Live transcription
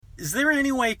Is there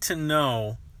any way to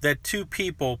know that two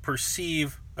people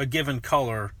perceive a given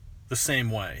color the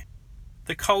same way?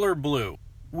 The color blue.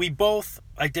 We both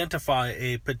identify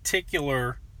a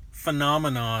particular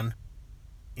phenomenon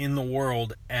in the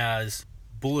world as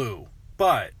blue,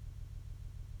 but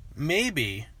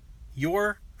maybe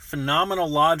your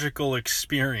phenomenological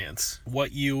experience,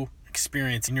 what you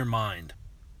experience in your mind,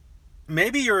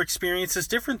 maybe your experience is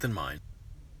different than mine.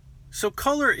 So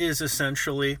color is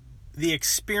essentially the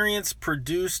experience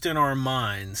produced in our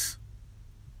minds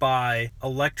by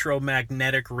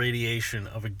electromagnetic radiation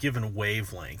of a given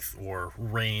wavelength or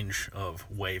range of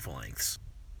wavelengths.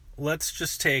 Let's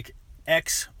just take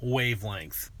X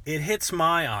wavelength. It hits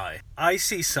my eye. I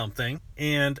see something,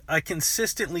 and I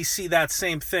consistently see that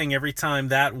same thing every time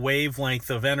that wavelength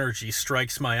of energy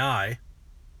strikes my eye.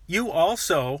 You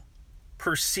also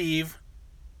perceive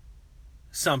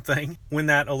something when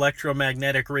that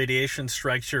electromagnetic radiation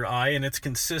strikes your eye, and it's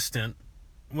consistent.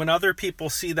 When other people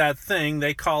see that thing,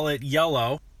 they call it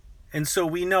yellow. And so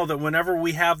we know that whenever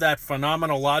we have that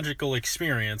phenomenological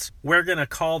experience, we're going to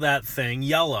call that thing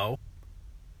yellow.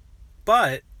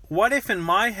 But what if in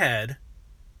my head,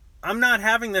 I'm not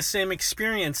having the same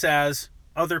experience as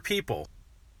other people?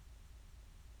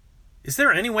 Is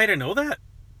there any way to know that?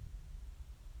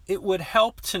 It would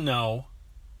help to know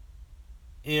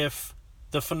if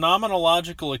the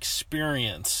phenomenological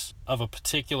experience of a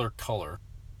particular color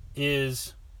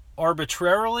is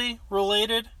arbitrarily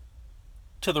related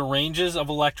to the ranges of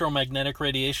electromagnetic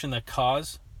radiation that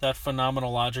cause that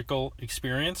phenomenological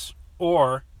experience,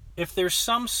 or if there's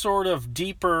some sort of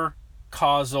deeper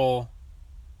causal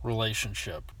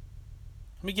relationship.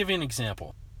 Let me give you an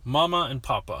example. Mama and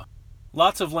Papa.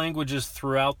 Lots of languages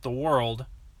throughout the world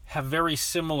have very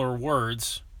similar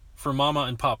words for Mama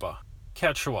and Papa.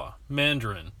 Quechua,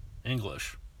 Mandarin,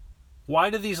 English. Why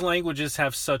do these languages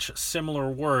have such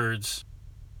similar words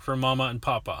for Mama and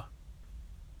Papa?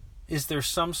 Is there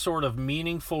some sort of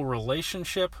meaningful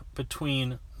relationship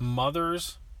between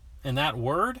mothers and that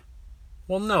word?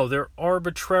 Well, no, they're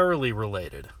arbitrarily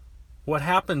related. What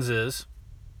happens is,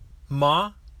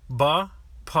 ma, ba,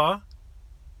 pa,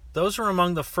 those are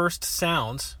among the first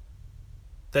sounds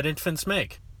that infants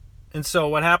make. And so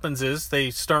what happens is they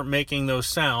start making those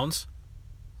sounds.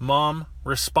 Mom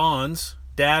responds,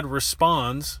 dad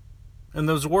responds, and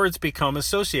those words become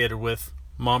associated with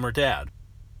mom or dad.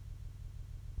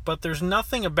 But there's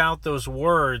nothing about those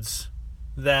words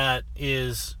that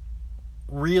is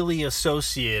really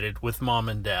associated with mom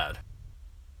and dad.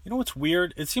 You know what's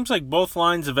weird? It seems like both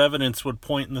lines of evidence would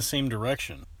point in the same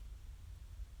direction.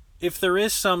 If there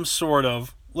is some sort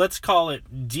of, let's call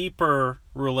it deeper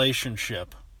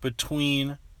relationship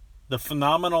between the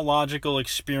phenomenological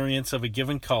experience of a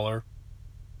given color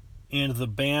and the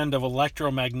band of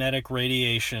electromagnetic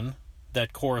radiation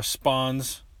that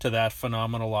corresponds to that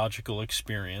phenomenological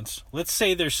experience. Let's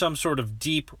say there's some sort of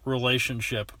deep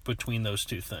relationship between those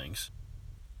two things.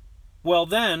 Well,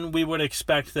 then we would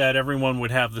expect that everyone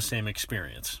would have the same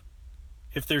experience.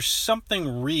 If there's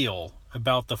something real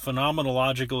about the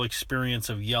phenomenological experience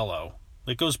of yellow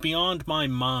that goes beyond my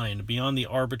mind, beyond the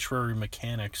arbitrary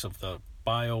mechanics of the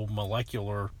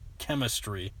biomolecular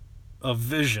chemistry of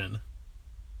vision,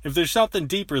 if there's something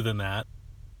deeper than that,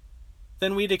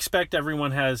 then we'd expect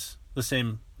everyone has the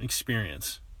same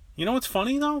experience. You know what's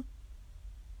funny, though?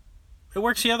 It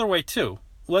works the other way, too.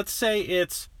 Let's say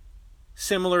it's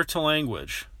similar to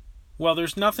language. Well,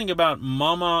 there's nothing about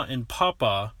mama and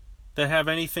papa that have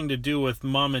anything to do with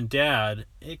mom and dad,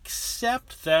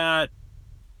 except that,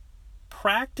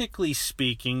 practically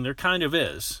speaking, there kind of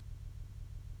is.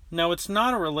 Now, it's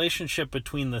not a relationship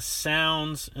between the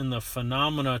sounds and the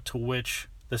phenomena to which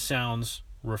the sounds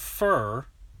refer,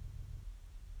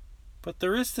 but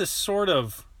there is this sort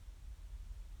of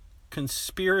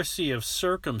conspiracy of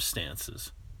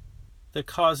circumstances that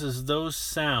causes those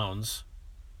sounds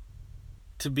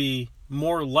to be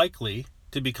more likely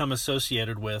to become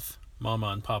associated with mama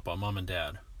and papa, mom and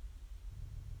dad.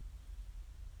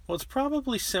 Well, it's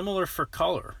probably similar for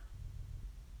color.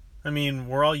 I mean,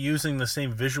 we're all using the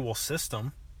same visual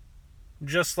system.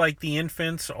 Just like the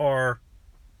infants are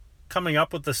coming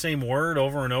up with the same word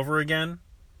over and over again,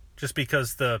 just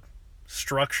because the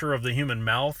structure of the human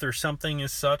mouth or something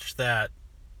is such that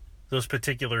those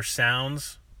particular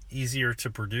sounds easier to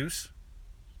produce.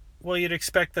 Well, you'd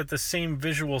expect that the same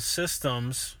visual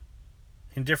systems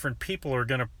in different people are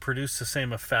going to produce the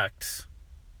same effects.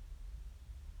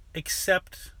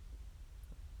 Except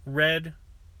red,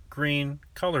 green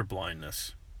color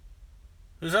blindness.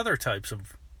 There's other types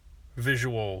of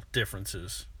visual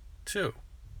differences, too.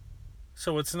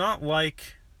 So it's not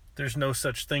like there's no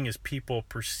such thing as people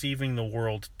perceiving the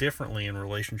world differently in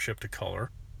relationship to color.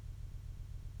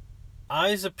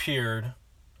 Eyes appeared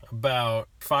about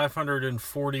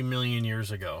 540 million years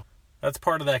ago. That's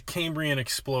part of that Cambrian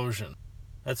explosion.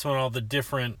 That's when all the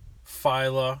different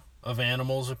phyla of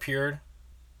animals appeared.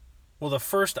 Well, the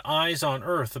first eyes on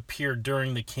Earth appeared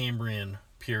during the Cambrian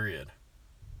period.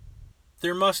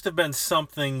 There must have been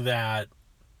something that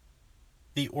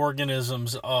the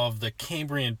organisms of the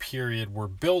Cambrian period were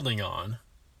building on,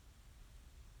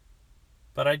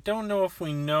 but I don't know if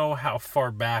we know how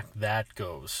far back that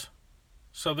goes.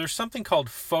 So there's something called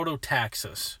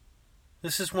phototaxis.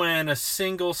 This is when a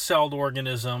single-celled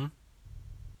organism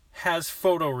has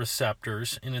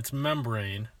photoreceptors in its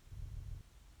membrane,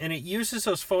 and it uses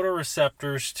those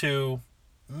photoreceptors to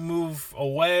move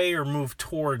away or move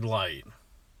toward light.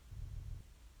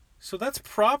 So that's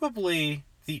probably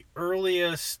the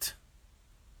earliest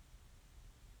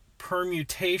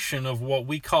permutation of what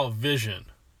we call vision.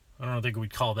 I don't think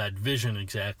we'd call that vision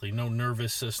exactly. No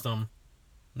nervous system,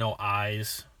 no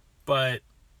eyes. But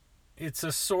it's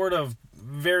a sort of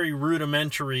very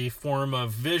rudimentary form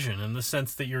of vision in the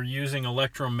sense that you're using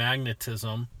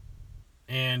electromagnetism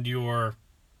and you're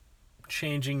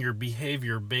changing your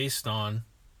behavior based on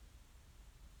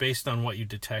what you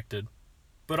detected.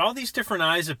 But all these different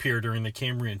eyes appear during the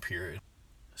Cambrian period.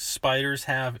 Spiders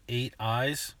have 8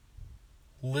 eyes.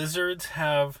 Lizards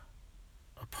have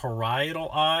a parietal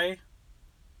eye.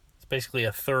 It's basically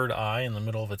a third eye in the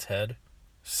middle of its head.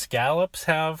 Scallops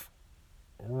have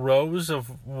rows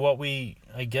of what we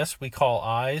call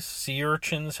eyes. Sea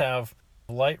urchins have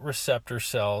light receptor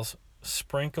cells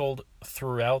sprinkled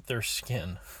throughout their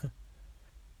skin.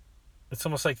 It's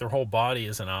almost like their whole body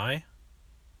is an eye.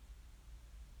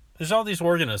 There's all these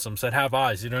organisms that have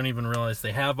eyes. You don't even realize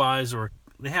they have eyes, or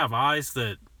they have eyes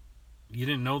that you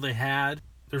didn't know they had.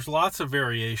 There's lots of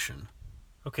variation.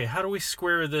 Okay, how do we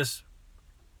square this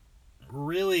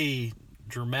really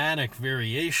dramatic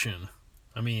variation?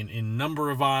 I mean, in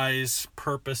number of eyes,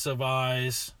 purpose of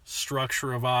eyes,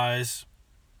 structure of eyes.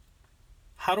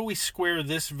 How do we square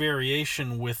this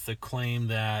variation with the claim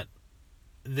that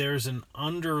there's an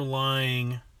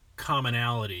underlying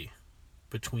commonality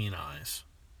between eyes?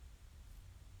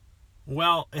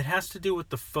 Well, it has to do with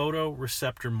the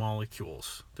photoreceptor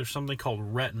molecules. There's something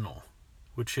called retinal,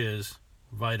 which is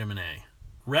vitamin A.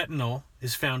 Retinal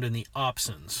is found in the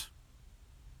opsins.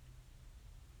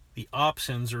 The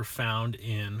opsins are found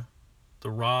in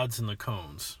the rods and the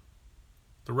cones.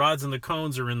 The rods and the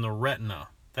cones are in the retina.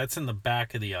 That's in the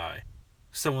back of the eye.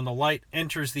 So when the light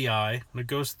enters the eye, when it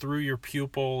goes through your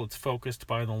pupil, it's focused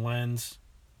by the lens.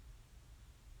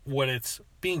 What it's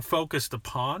being focused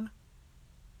upon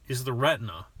is the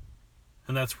retina.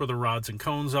 And that's where the rods and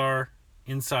cones are.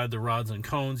 Inside the rods and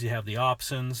cones, you have the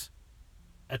opsins.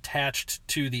 Attached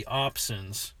to the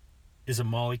opsins is a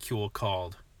molecule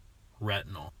called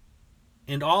retinal.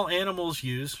 And all animals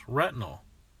use retinal.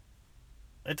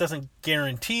 It doesn't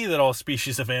guarantee that all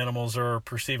species of animals are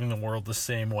perceiving the world the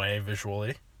same way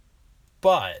visually.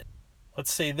 But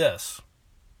let's say this.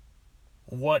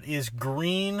 What is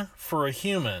green for a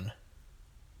human,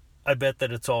 I bet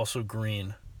that it's also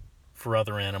green for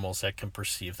other animals that can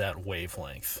perceive that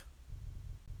wavelength.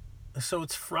 So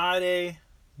it's Friday,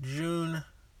 June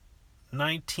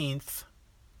 19th,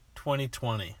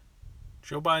 2020.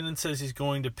 Joe Biden says he's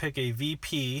going to pick a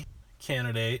VP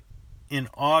candidate in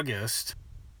August.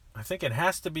 I think it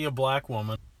has to be a black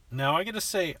woman. Now, I gotta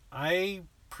say, I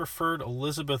preferred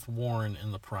Elizabeth Warren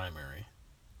in the primary.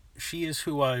 She is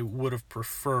who I would have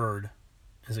preferred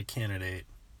as a candidate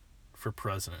for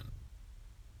president.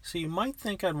 So you might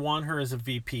think I'd want her as a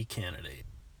VP candidate.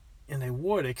 And I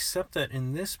would, except that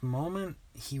in this moment,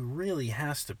 he really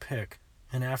has to pick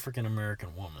an African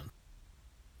American woman.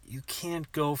 You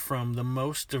can't go from the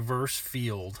most diverse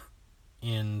field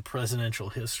in presidential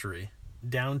history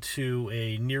down to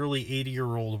a nearly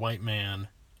 80-year-old white man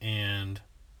and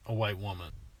a white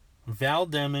woman. Val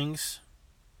Demings,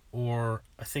 or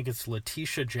I think it's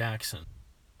Letitia Jackson.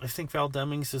 I think Val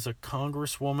Demings is a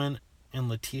congresswoman and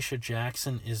Letitia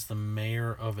Jackson is the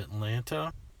mayor of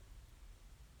Atlanta.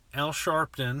 Al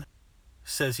Sharpton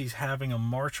says he's having a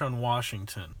march on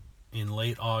Washington in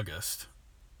late August.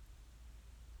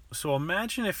 So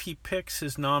imagine if he picks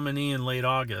his nominee in late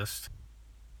August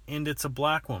and it's a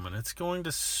black woman. It's going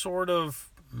to sort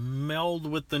of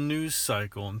meld with the news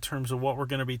cycle in terms of what we're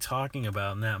going to be talking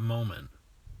about in that moment.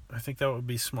 I think that would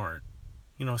be smart.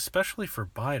 You know, especially for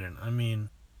Biden. I mean,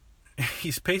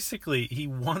 he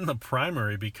won the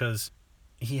primary because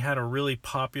he had a really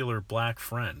popular black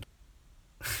friend.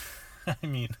 I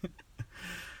mean,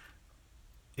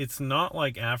 it's not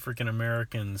like African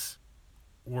Americans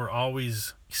were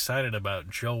always excited about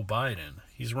Joe Biden.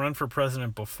 He's run for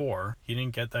president before. He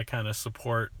didn't get that kind of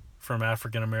support from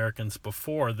African Americans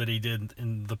before that he did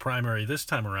in the primary this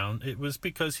time around. It was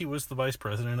because he was the vice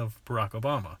president of Barack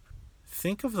Obama.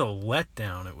 Think of the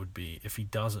letdown it would be if he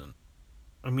doesn't.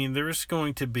 I mean, there's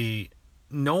going to be...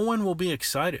 No one will be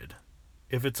excited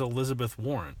if it's Elizabeth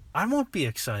Warren. I won't be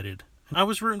excited. I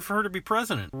was rooting for her to be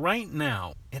president. Right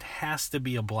now, it has to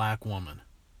be a black woman.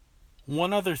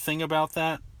 One other thing about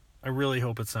that, I really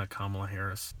hope it's not Kamala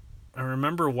Harris. I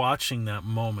remember watching that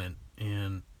moment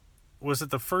in... Was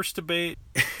it the first debate?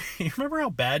 You remember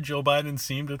how bad Joe Biden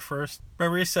seemed at first?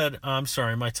 Remember he said, "I'm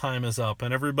sorry, my time is up."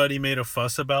 And everybody made a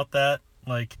fuss about that.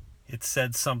 Like, it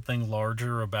said something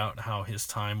larger about how his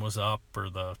time was up,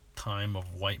 or the time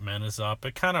of white men is up.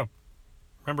 It kind of...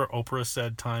 Remember Oprah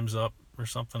said time's up or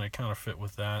something? It kind of fit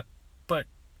with that. But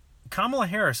Kamala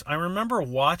Harris, I remember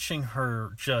watching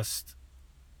her just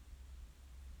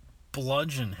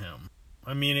bludgeon him.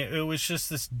 I mean, it was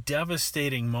just this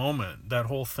devastating moment, that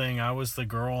whole thing. I was the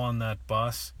girl on that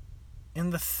bus.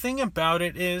 And the thing about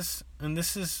it is, and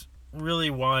this is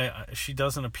really why she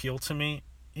doesn't appeal to me,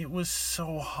 it was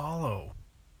so hollow.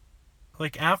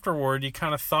 Like, afterward, you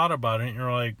kind of thought about it, and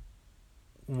you're like,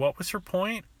 what was her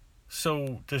point?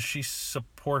 So, does she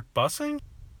support busing?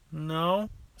 No.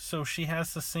 So she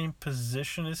has the same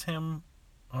position as him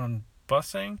on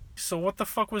busing? So what the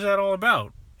fuck was that all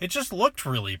about? It just looked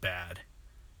really bad.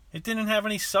 It didn't have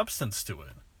any substance to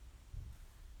it.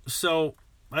 So,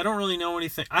 I don't really know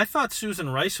anything. I thought Susan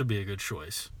Rice would be a good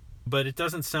choice, but it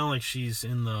doesn't sound like she's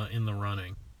in the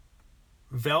running.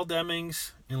 Val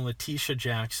Demings and Letitia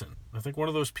Jackson. I think one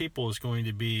of those people is going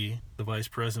to be the Vice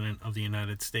President of the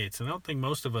United States. I don't think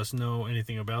most of us know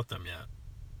anything about them yet.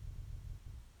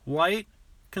 Light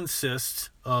consists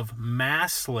of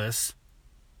massless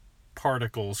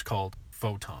particles called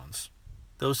photons.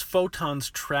 Those photons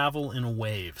travel in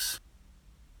waves,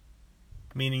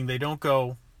 meaning they don't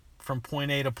go from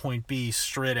point A to point B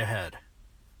straight ahead.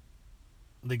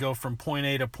 They go from point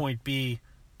A to point B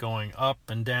going up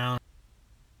and down.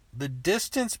 The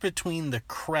distance between the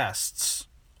crests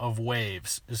of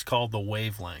waves is called the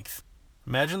wavelength.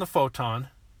 Imagine the photon.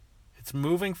 It's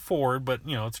moving forward, but,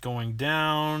 it's going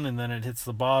down, and then it hits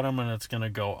the bottom, and it's going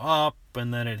to go up,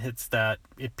 and then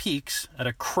it peaks at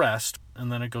a crest,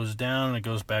 and then it goes down, and it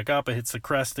goes back up, it hits the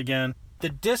crest again. The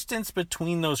distance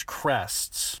between those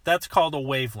crests, that's called a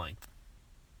wavelength.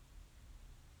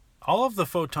 All of the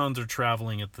photons are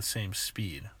traveling at the same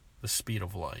speed, the speed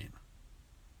of light.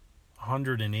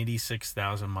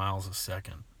 186,000 miles a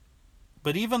second.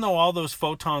 But even though all those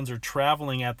photons are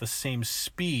traveling at the same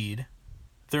speed,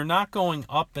 they're not going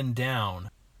up and down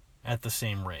at the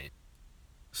same rate.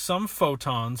 Some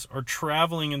photons are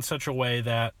traveling in such a way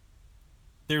that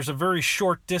there's a very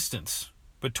short distance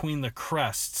between the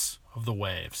crests of the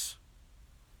waves.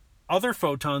 Other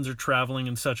photons are traveling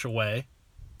in such a way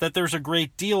that there's a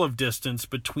great deal of distance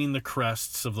between the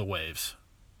crests of the waves.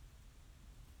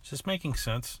 Is this making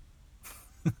sense?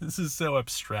 This is so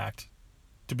abstract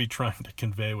to be trying to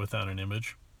convey without an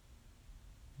image.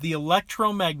 The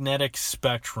electromagnetic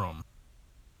spectrum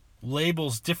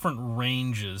labels different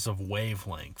ranges of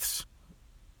wavelengths.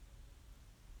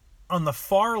 On the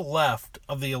far left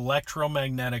of the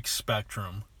electromagnetic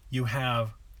spectrum, you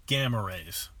have gamma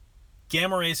rays.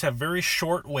 Gamma rays have very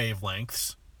short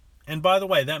wavelengths, and by the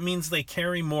way, that means they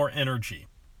carry more energy.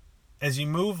 As you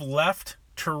move left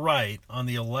to right on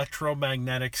the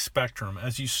electromagnetic spectrum,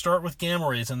 as you start with gamma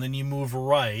rays and then you move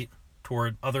right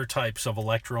toward other types of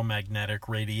electromagnetic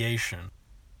radiation,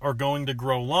 are going to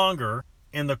grow longer,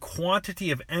 and the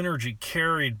quantity of energy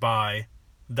carried by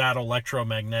that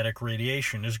electromagnetic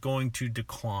radiation is going to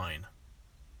decline.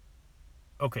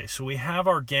 Okay, so we have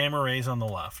our gamma rays on the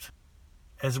left.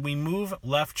 As we move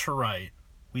left to right,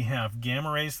 we have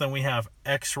gamma rays, then we have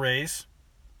X-rays,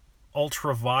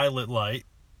 ultraviolet light,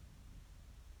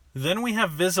 then we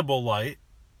have visible light,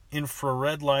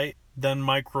 infrared light, then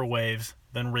microwaves,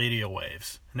 then radio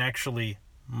waves. And actually,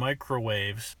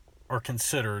 microwaves are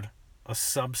considered a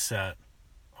subset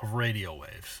of radio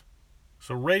waves.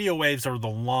 So radio waves are the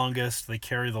longest, they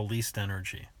carry the least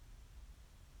energy.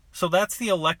 So that's the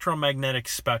electromagnetic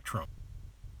spectrum.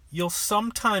 You'll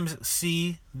sometimes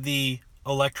see the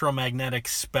electromagnetic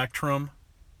spectrum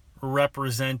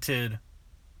represented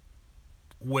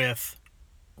with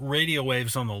radio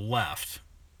waves on the left.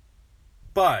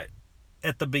 But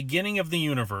at the beginning of the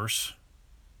universe,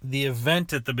 the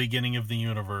event at the beginning of the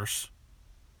universe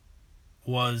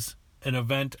was an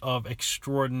event of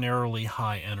extraordinarily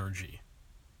high energy.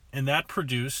 And that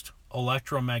produced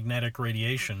electromagnetic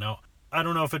radiation. Now, I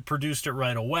don't know if it produced it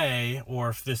right away or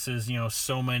if this is,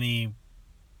 so many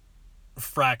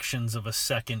fractions of a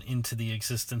second into the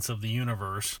existence of the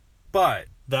universe. But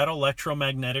that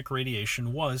electromagnetic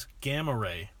radiation was gamma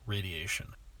ray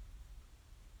radiation.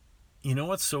 You know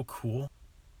what's so cool?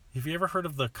 Have you ever heard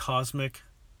of the cosmic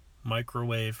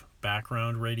microwave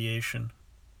background radiation?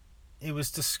 It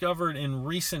was discovered in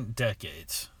recent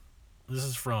decades. This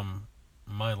is from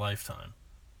my lifetime.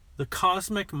 The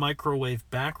cosmic microwave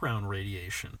background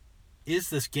radiation is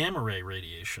this gamma ray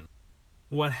radiation.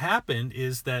 What happened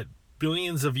is that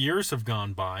billions of years have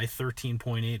gone by,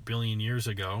 13.8 billion years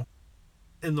ago,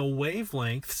 and the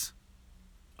wavelengths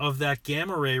of that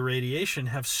gamma ray radiation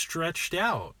have stretched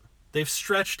out. They've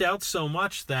stretched out so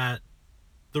much that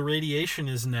the radiation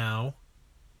is now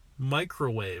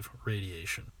microwave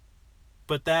radiation.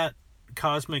 But that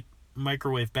cosmic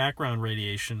microwave background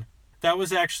radiation, that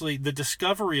was actually, the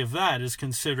discovery of that is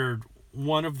considered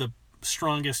one of the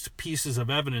strongest pieces of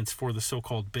evidence for the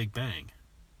so-called Big Bang.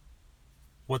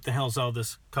 What the hell's all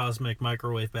this cosmic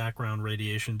microwave background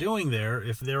radiation doing there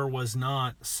if there was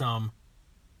not some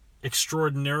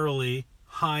extraordinarily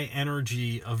high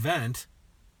energy event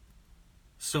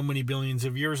so many billions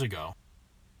of years ago?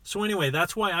 So anyway,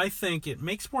 that's why I think it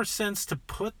makes more sense to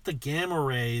put the gamma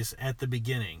rays at the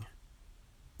beginning.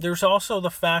 There's also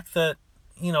the fact that,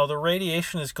 the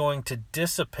radiation is going to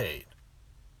dissipate.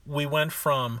 We went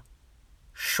from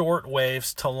short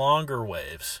waves to longer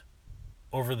waves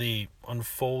over the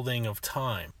unfolding of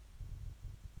time.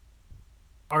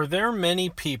 Are there many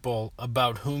people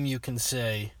about whom you can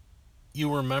say,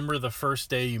 you remember the first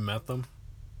day you met them?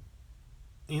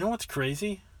 You know what's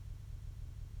crazy?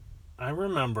 I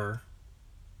remember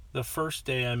the first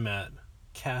day I met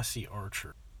Cassie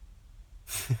Archer.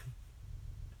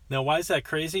 Now, why is that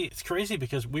crazy? It's crazy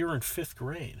because we were in 5th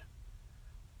grade.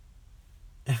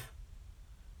 It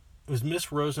was Miss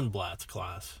Rosenblatt's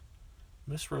class.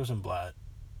 Miss Rosenblatt.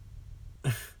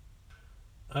 I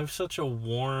have such a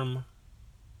warm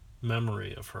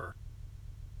memory of her.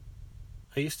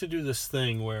 I used to do this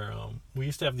thing where we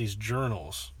used to have these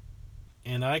journals,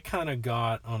 and I kind of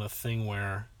got on a thing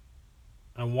where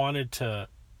I wanted to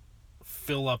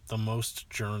fill up the most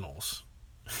journals.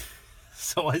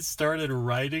 So I started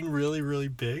writing really, really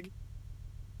big.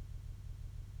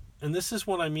 And this is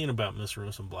what I mean about Miss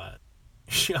Rosenblatt.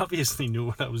 She obviously knew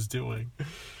what I was doing.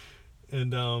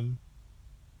 And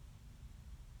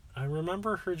I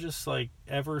remember her just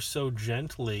ever so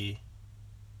gently.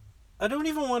 I don't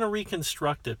even want to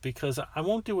reconstruct it because I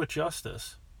won't do it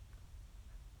justice.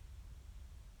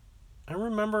 I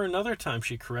remember another time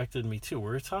she corrected me too.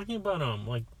 We were talking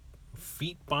about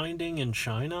feet binding in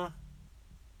China,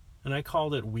 and I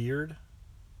called it weird.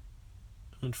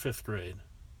 I'm in 5th grade,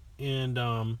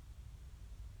 and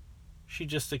she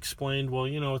just explained, well,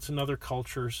 it's another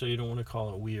culture, so you don't want to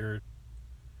call it weird.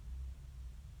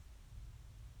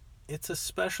 It's a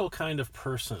special kind of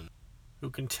person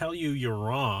who can tell you you're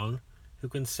wrong, who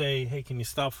can say, hey, can you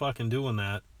stop fucking doing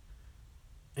that?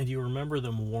 And you remember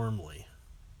them warmly.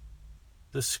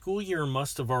 The school year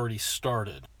must have already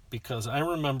started because I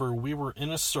remember we were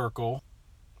in a circle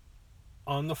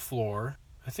on the floor.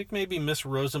 I think maybe Miss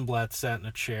Rosenblatt sat in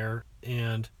a chair,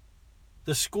 and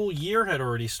the school year had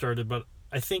already started, but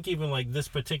I think even this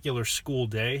particular school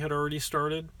day had already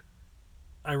started.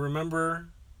 I remember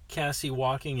Cassie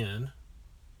walking in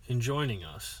and joining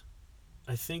us.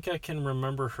 I think I can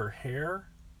remember her hair.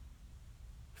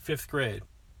 5th grade.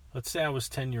 Let's say I was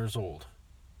 10 years old.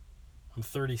 I'm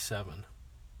 37.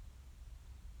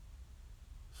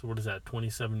 So what is that,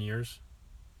 27 years?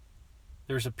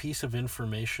 There's a piece of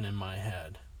information in my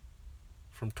head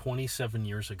from 27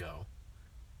 years ago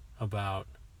about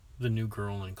the new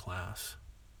girl in class.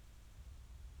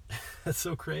 That's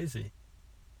so crazy.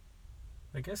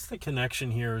 I guess the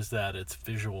connection here is that it's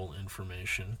visual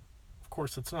information. Of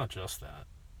course, it's not just that.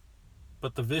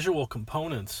 But the visual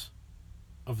components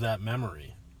of that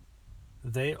memory,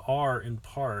 they are in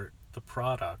part the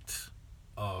product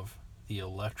of the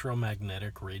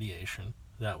electromagnetic radiation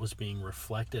that was being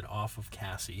reflected off of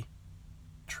Cassie,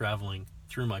 traveling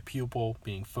through my pupil,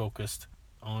 being focused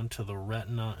onto the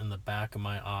retina in the back of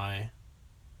my eye,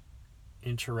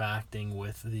 interacting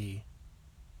with the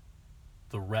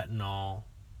retinol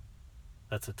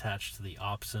that's attached to the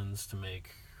opsins to make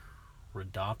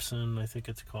rhodopsin, I think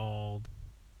it's called.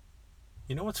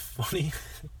 You know what's funny?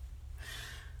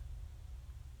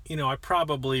 I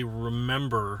probably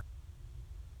remember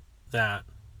that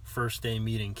first day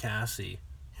meeting Cassie,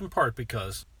 in part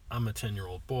because I'm a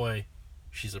 10-year-old boy.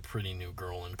 She's a pretty new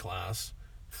girl in class.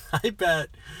 I bet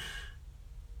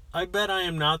I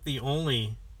am not the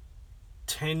only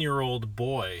 10-year-old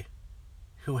boy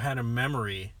who had a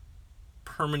memory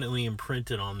permanently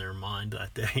imprinted on their mind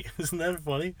that day. Isn't that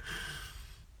funny?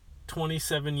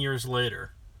 27 years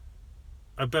later,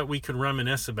 I bet we could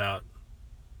reminisce about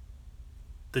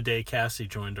the day Cassie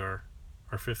joined our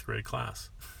fifth grade class.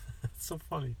 It's so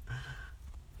funny.